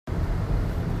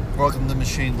Welcome to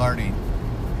machine learning.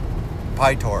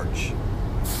 PyTorch.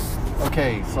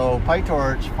 Okay, so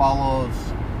PyTorch follows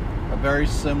a very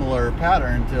similar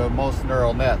pattern to most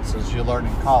neural nets as you learn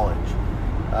in college.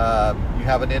 You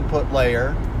have an input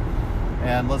layer,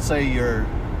 and let's say your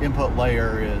input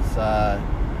layer is a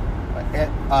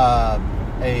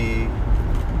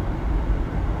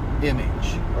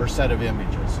image or set of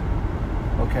images.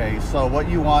 Okay, so what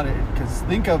you want, because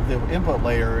think of the input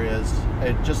layer as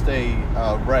just a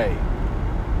array,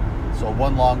 so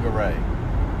one long array.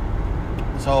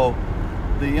 So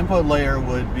the input layer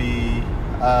would be,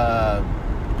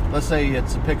 let's say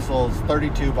it's pixels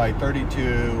 32 by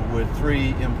 32 with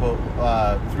three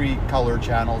color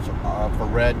channels for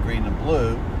red, green, and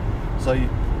blue. So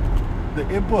the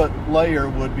input layer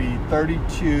would be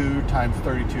 32 times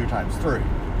 32 times 3.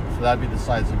 So that'd be the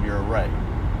size of your array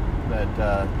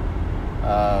that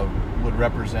would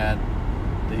represent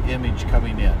the image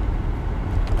coming in.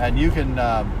 And you can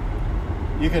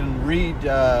read,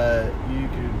 you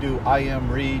can do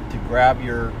IM read to grab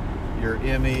your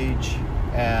image,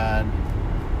 and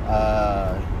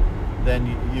then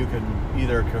you can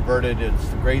either convert it as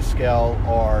grayscale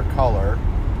or color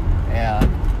and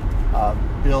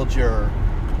build your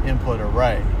input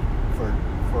array for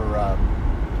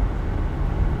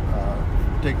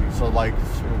particularly. So like,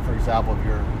 for example, if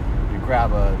you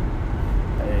grab a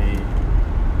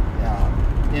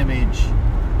image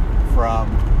from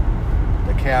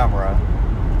the camera,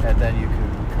 and then you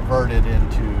can convert it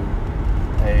into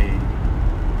a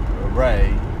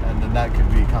array, and then that could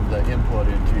become the input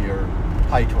into your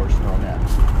PyTorch neural net.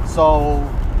 So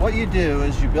what you do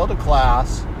is you build a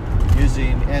class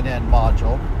using NN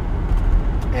module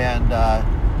and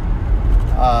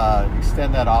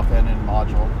extend that off NN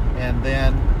module, and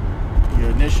then you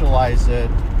initialize it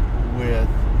with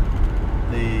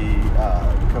the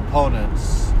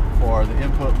components for the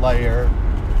input layer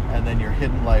and then your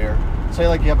hidden layer. Say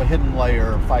like you have a hidden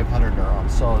layer of 500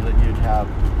 neurons, so then you'd have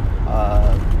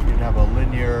a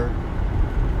linear,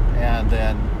 and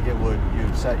then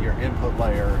you'd set your input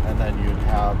layer, and then you'd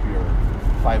have your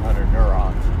 500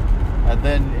 neurons. And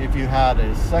then if you had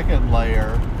a second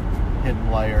layer,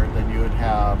 hidden layer, then you would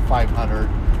have 500.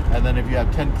 And then if you have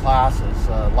 10 classes,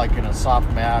 like in a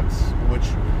softmax,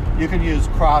 which you can use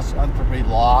cross entropy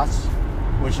loss,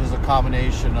 which is a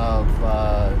combination of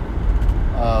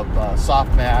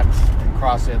softmax and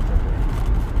cross entropy,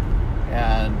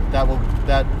 and that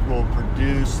will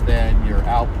produce then your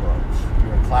outputs,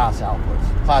 your class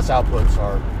outputs. Class outputs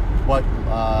are what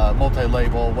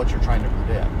multi-label, what you're trying to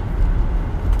predict,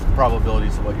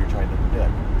 probabilities of what you're trying to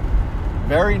predict.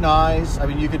 Very nice. I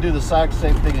mean, you could do the exact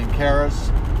same thing in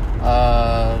Keras,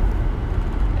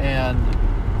 and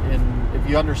if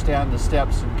you understand the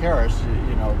steps in Keras,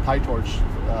 you know PyTorch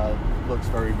looks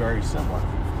very, very similar.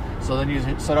 So then you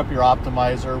set up your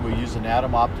optimizer. We use an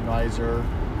atom optimizer,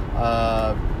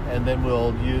 and then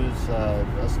we'll use a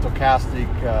stochastic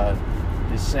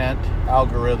descent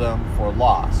algorithm for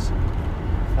loss.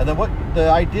 And then what the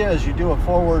idea is, you do a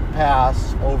forward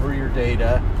pass over your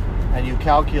data, and you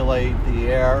calculate the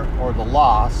error or the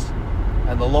loss,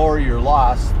 and the lower your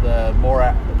loss, the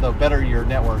better your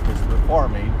network is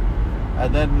performing.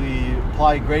 And then we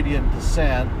apply gradient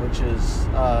descent, which is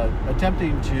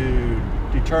attempting to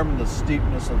determine the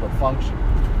steepness of the function.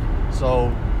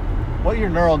 So what your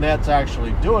neural net's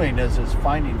actually doing is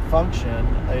finding function.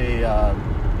 They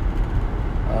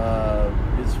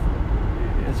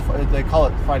call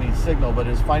it finding signal, but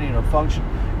it's finding a function,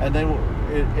 and then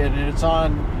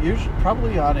it's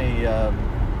probably on a.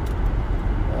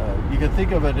 You can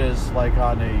think of it as like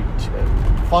on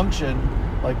a function,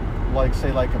 like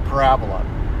say like a parabola,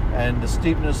 and the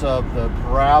steepness of the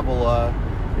parabola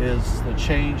is the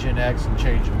change in x and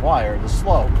change in y, or the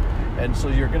slope. And so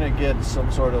you're going to get some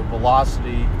sort of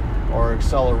velocity or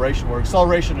acceleration. Where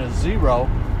acceleration is 0,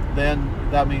 then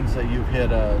that means that you've hit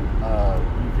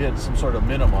some sort of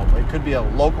minimum. It could be a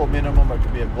local minimum, or it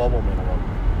could be a global minimum.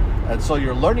 And so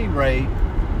your learning rate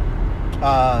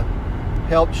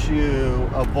helps you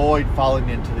avoid falling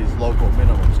into these local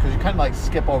minimums, because you kind of like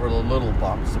skip over the little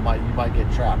bumps. You might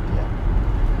get trapped in.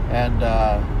 And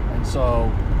so,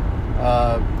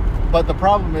 but the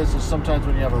problem is sometimes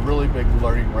when you have a really big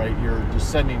learning rate, you're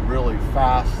descending really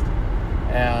fast,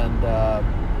 and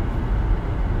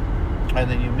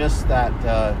then you miss that.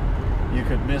 You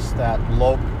could miss that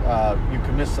low. You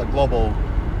can miss the global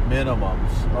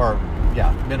minimums, or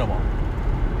minimum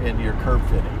in your curve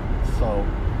fitting. So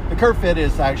the curve fit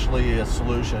is actually a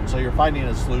solution. So you're finding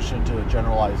a solution to a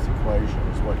generalized equation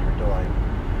is what you're doing.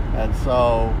 And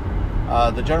so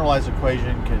the generalized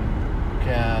equation can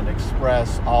can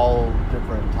express all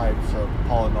different types of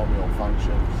polynomial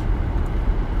functions.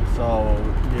 So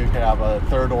you could have a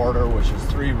third order, which is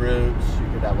 3 roots. You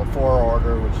could have a 4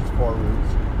 order, which is 4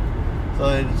 roots. So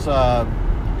it's,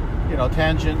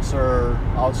 tangents are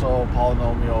also a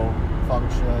polynomial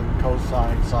function,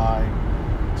 cosine, sine,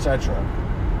 etc.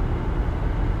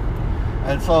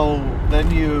 And so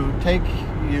then you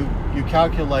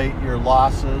calculate your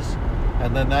losses,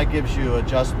 and then that gives you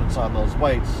adjustments on those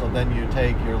weights. So then you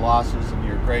take your losses and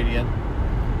your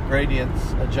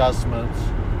gradients adjustments,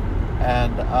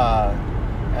 and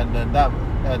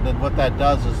then what that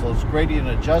does is those gradient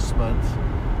adjustments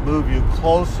move you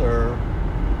closer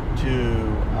to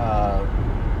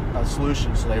a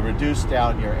solution, so they reduce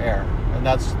down your error, and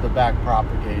that's the back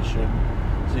propagation.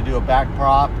 So you do a back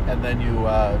prop, and then you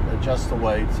adjust the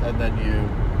weights, and then you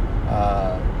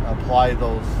apply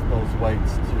those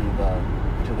weights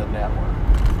to the network.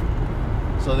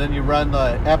 So then you run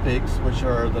the epochs, which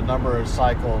are the number of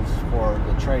cycles for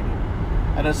the training.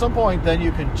 And at some point, then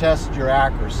you can test your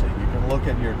accuracy. You can look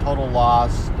at your total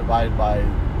loss divided by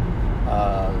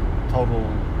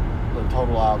the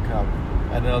total outcome,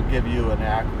 and it'll give you an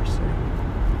accuracy.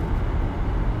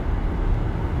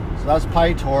 So that's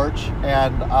PyTorch,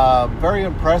 and very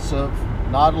impressive.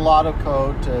 Not a lot of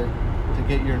code to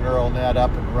get your neural net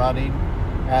up and running,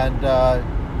 and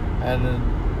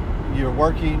you're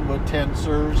working with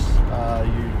tensors.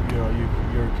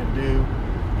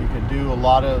 You can do a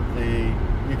lot of the.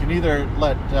 You can either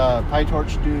let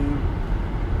PyTorch do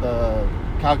the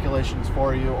calculations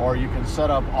for you, or you can set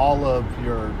up all of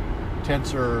your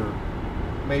tensor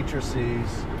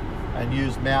matrices and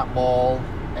use mapmul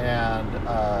and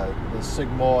the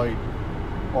sigmoid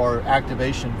or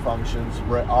activation functions,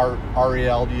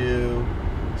 ReLU,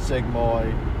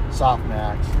 sigmoid,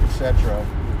 softmax, etc.,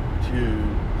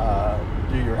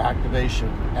 to do your activation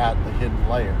at the hidden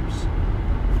layers.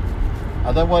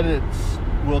 And then what it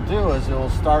will do is it will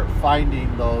start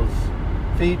finding those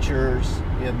features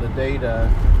in the data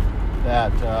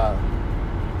that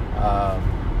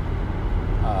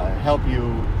help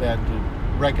you then to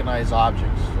recognize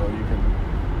objects. So you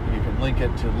can link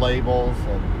it to labels,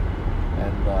 and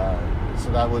so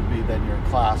that would be then your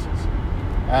classes.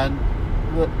 And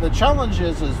the challenge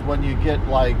is when you get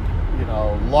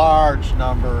large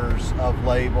numbers of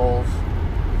labels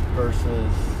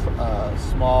versus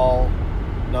small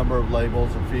number of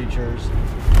labels and features,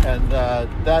 and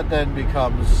that then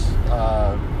becomes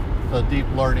the deep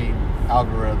learning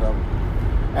algorithm.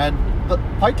 And the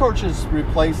PyTorch is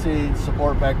replacing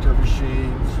support vector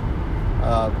machines,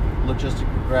 logistic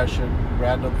regression,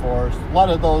 random forest. A lot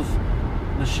of those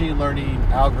machine learning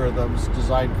algorithms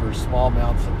designed for small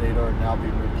amounts of data are now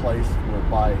being replaced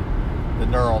by the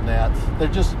neural nets. They're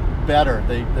just better.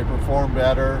 They perform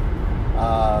better,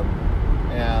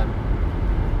 and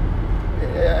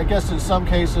I guess in some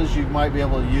cases you might be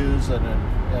able to use an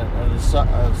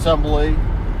assembly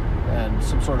and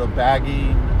some sort of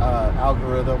bagging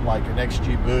algorithm like an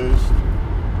XGBoost,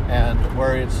 and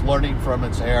where it's learning from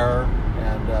its error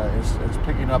and it's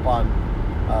picking up on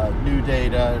new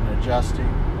data and adjusting.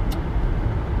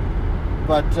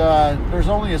 But there's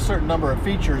only a certain number of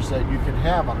features that you can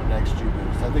have on an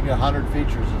XGBoost. I think 100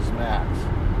 features is max.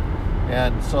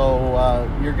 And so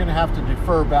you're going to have to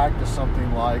defer back to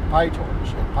something like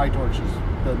PyTorch. And PyTorch is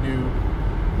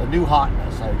the new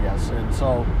hotness, I guess. And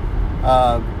so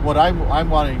what I'm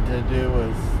wanting to do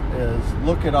is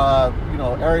look at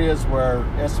areas where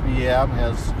SVM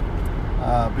has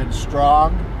been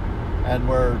strong, and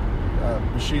where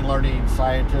machine learning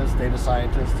scientists, data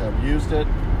scientists have used it,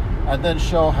 and then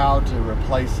show how to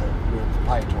replace it with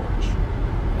PyTorch,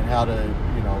 and how to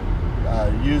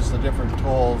use the different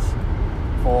tools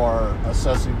for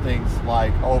assessing things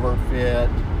like overfit,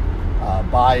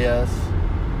 bias,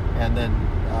 and then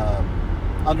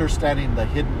understanding the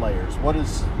hidden layers. What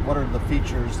are the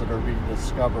features that are being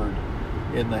discovered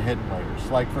in the hidden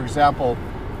layers? Like, for example,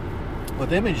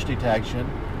 with image detection,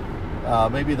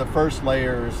 maybe the first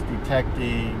layer is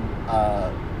detecting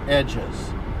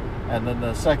edges, and then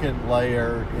the second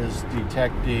layer is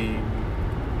detecting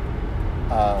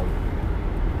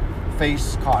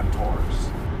face contours.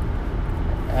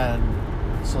 And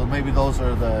so maybe those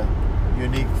are the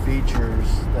unique features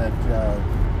that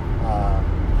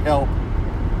help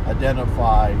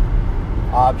identify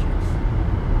objects.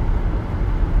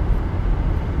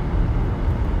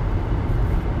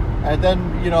 And then,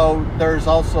 there's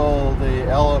also the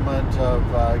element of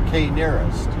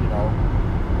k-nearest,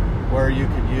 where you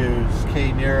could use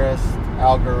k-nearest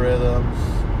algorithms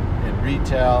in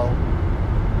retail.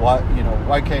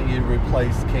 Why can't you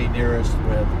replace k-nearest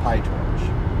with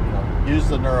PyTorch? use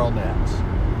the neural nets.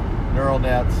 Neural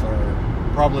nets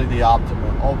are probably the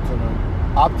optimum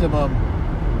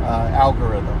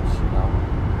algorithms, you know.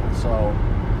 And so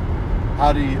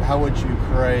how would you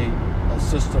create a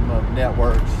system of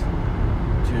networks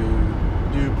to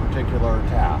do particular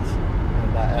tasks?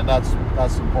 And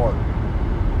that's important.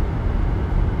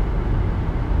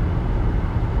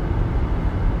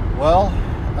 Well,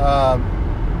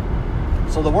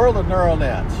 so the world of neural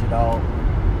nets, you know,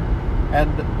 and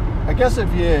I guess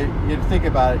if you think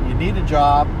about it, you need a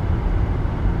job,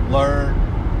 learn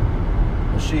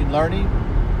machine learning.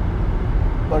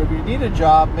 But if you need a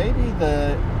job, maybe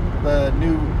the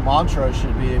new mantra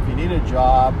should be: if you need a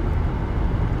job,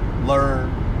 learn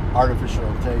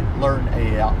learn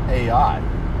AI/ML.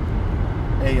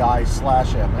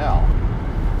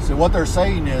 So what they're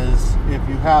saying is, if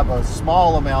you have a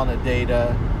small amount of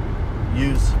data,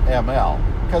 use ML,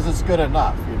 because it's good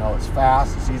enough. You know, it's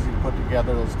fast, it's easy to put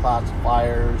together those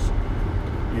classifiers.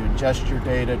 You ingest your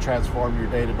data, transform your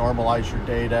data, normalize your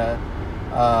data,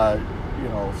 you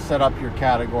know, set up your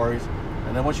categories.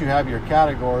 And then once you have your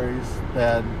categories,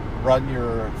 then run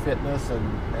your fitness and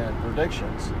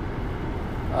predictions.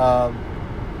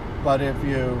 But if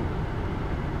you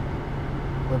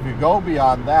go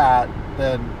beyond that,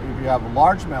 then if you have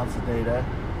large amounts of data,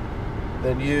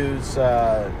 then use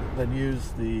the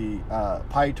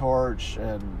PyTorch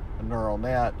and neural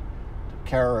net,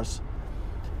 Keras.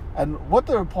 And what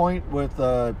the point with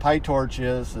PyTorch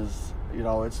is, you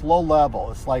know, it's low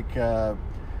level. It's like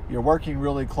you're working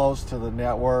really close to the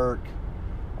network.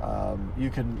 You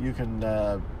can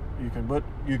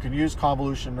use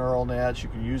convolution neural nets. You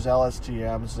can use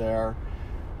LSTMs there,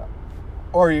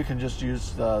 or you can just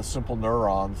use simple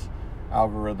neurons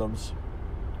algorithms,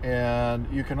 and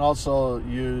you can also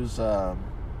use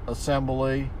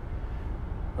assembly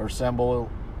or symbol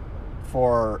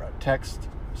for text.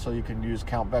 So you can use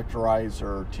count vectorize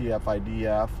or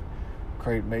TF-IDF,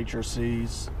 create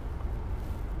matrices,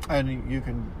 and you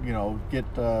can, you know, get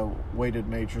weighted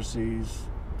matrices,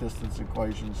 distance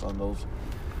equations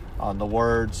on the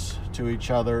words to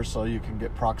each other, so you can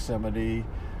get proximity.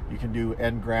 You can do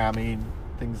n-gramming,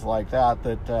 things like that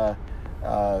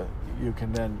you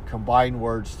can then combine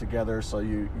words together, so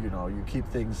you keep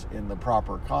things in the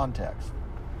proper context.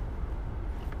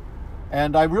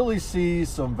 And I really see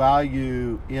some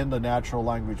value in the natural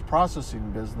language processing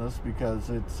business, because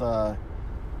it's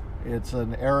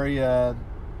an area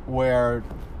where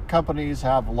companies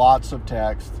have lots of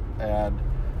text, and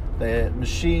the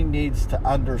machine needs to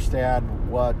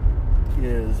understand what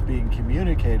is being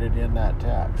communicated in that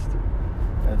text.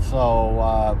 And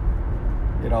so,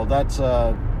 you know, that's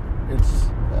it's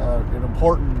an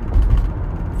important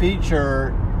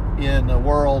feature in a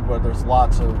world where there's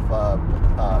lots of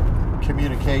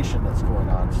communication that's going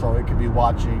on. So it could be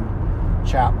watching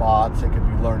chatbots, it could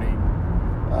be learning,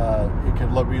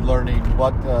 be learning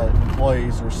what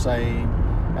employees are saying,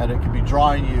 and it could be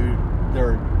drawing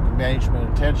their management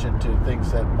attention to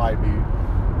things that might be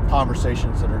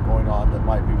conversations that are going on that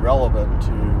might be relevant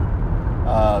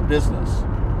to business.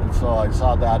 And so I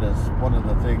saw that as one of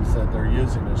the things that they're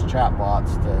using as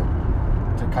chatbots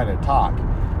to kind of talk.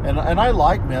 And I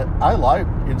like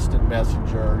instant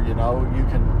messenger. You know, you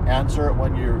can answer it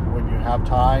when you have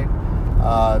time.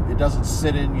 It doesn't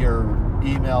sit in your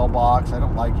email box. I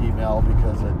don't like email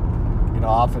because it, you know,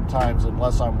 oftentimes,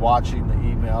 unless I'm watching the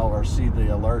email or see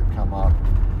the alert come up,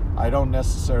 I don't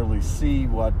necessarily see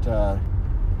what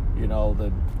you know,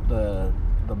 the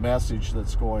message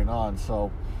that's going on.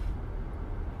 So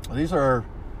these are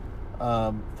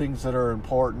things that are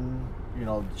important. You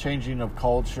know, changing of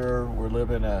culture. We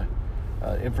live in a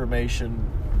information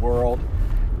world,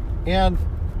 and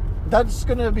that's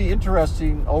going to be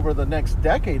interesting over the next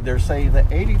decade. They're saying that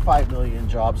 85 million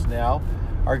jobs now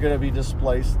are going to be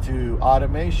displaced to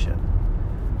automation.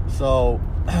 So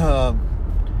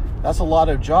that's a lot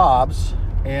of jobs,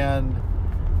 and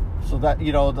so that,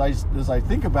 you know, as I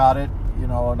think about it, you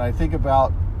know, and I think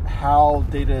about how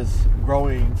data is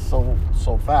growing so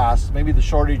fast. Maybe the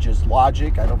shortage is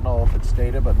logic. I don't know if it's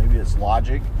data, but maybe it's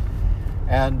logic.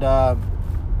 And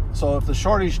so if the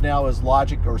shortage now is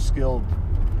logic or skilled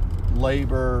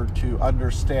labor to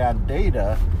understand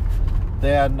data,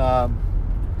 then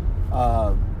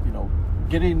you know,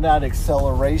 getting that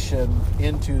acceleration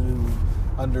into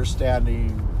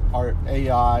understanding our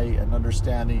AI and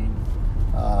understanding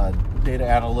data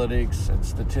analytics and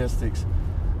statistics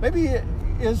maybe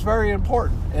is very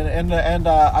important. And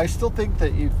I still think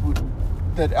that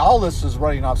that all this is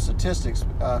running off statistics,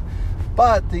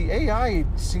 but the AI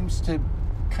seems to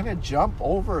kind of jump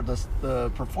over the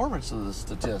performance of the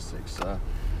statistics.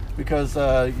 because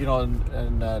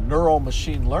in neural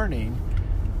machine learning,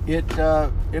 it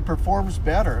performs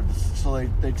better. So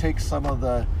they take some of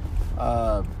the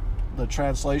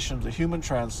translations, the human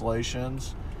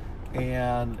translations,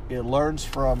 and it learns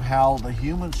from how the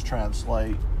humans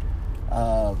translate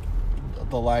the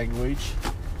language,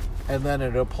 and then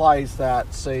it applies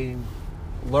that same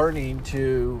learning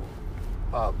to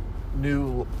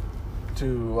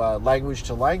language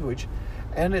to language,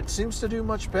 and it seems to do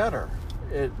much better.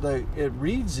 It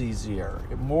reads easier,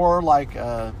 more like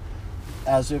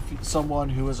as if someone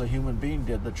who is a human being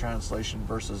did the translation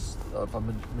versus if a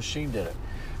machine did it.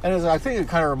 And I think it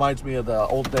kind of reminds me of the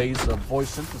old days of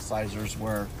voice synthesizers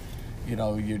where,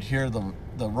 you'd hear the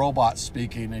robot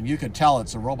speaking and you could tell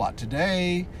it's a robot.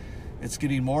 Today, it's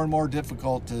getting more and more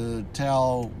difficult to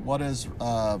tell what is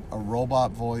a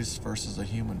robot voice versus a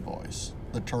human voice,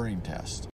 the Turing test.